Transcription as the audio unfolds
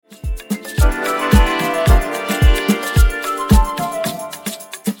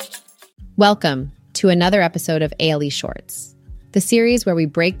Welcome to another episode of ALE Shorts, the series where we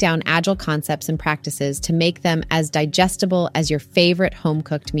break down agile concepts and practices to make them as digestible as your favorite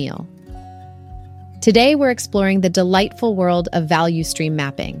home-cooked meal. Today, we're exploring the delightful world of value stream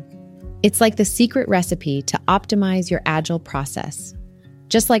mapping. It's like the secret recipe to optimize your agile process,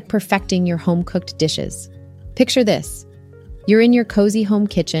 just like perfecting your home-cooked dishes. Picture this. You're in your cozy home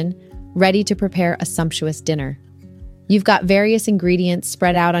kitchen, ready to prepare a sumptuous dinner. You've got various ingredients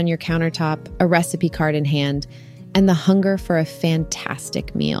spread out on your countertop, a recipe card in hand, and the hunger for a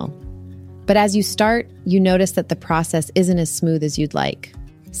fantastic meal. But as you start, you notice that the process isn't as smooth as you'd like.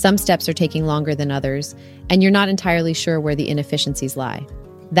 Some steps are taking longer than others, and you're not entirely sure where the inefficiencies lie.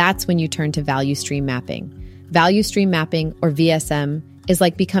 That's when you turn to value stream mapping. Value stream mapping, or VSM, is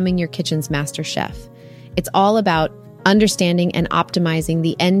like becoming your kitchen's master chef. It's all about understanding and optimizing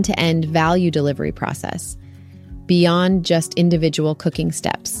the end-to-end value delivery process, beyond just individual cooking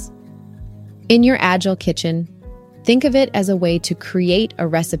steps. In your agile kitchen, think of it as a way to create a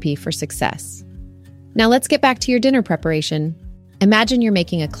recipe for success. Now let's get back to your dinner preparation. Imagine you're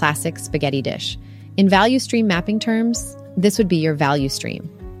making a classic spaghetti dish. In value stream mapping terms, this would be your value stream.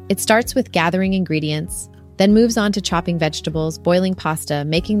 It starts with gathering ingredients, then moves on to chopping vegetables, boiling pasta,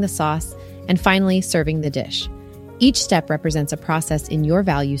 making the sauce, and finally serving the dish. Each step represents a process in your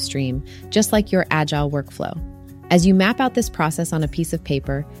value stream, just like your agile workflow. As you map out this process on a piece of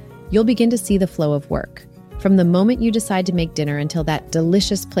paper, you'll begin to see the flow of work, from the moment you decide to make dinner until that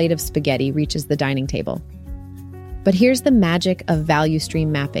delicious plate of spaghetti reaches the dining table. But here's the magic of value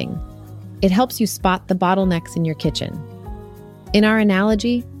stream mapping. It helps you spot the bottlenecks in your kitchen. In our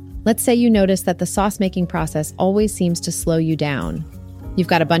analogy, let's say you notice that the sauce-making process always seems to slow you down. You've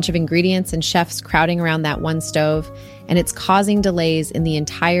got a bunch of ingredients and chefs crowding around that one stove, and it's causing delays in the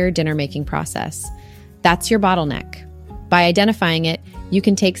entire dinner-making process. That's your bottleneck. By identifying it, you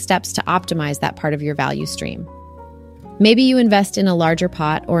can take steps to optimize that part of your value stream. Maybe you invest in a larger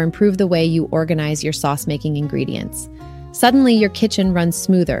pot or improve the way you organize your sauce-making ingredients. Suddenly, your kitchen runs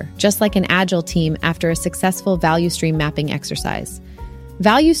smoother, just like an agile team after a successful value stream mapping exercise.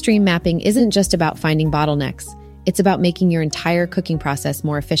 Value stream mapping isn't just about finding bottlenecks. It's about making your entire cooking process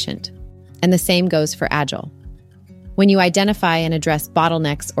more efficient. And the same goes for agile. When you identify and address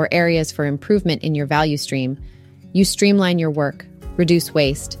bottlenecks or areas for improvement in your value stream, you streamline your work, reduce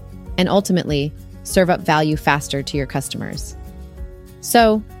waste, and ultimately serve up value faster to your customers.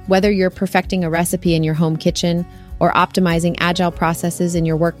 So, whether you're perfecting a recipe in your home kitchen or optimizing agile processes in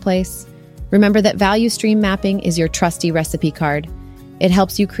your workplace, remember that value stream mapping is your trusty recipe card. It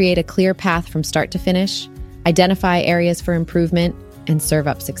helps you create a clear path from start to finish, identify areas for improvement, and serve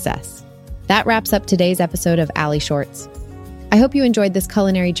up success. That wraps up today's episode of ALE Shorts. I hope you enjoyed this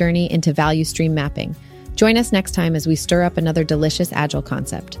culinary journey into value stream mapping. Join us next time as we stir up another delicious agile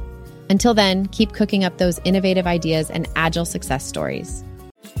concept. Until then, keep cooking up those innovative ideas and agile success stories.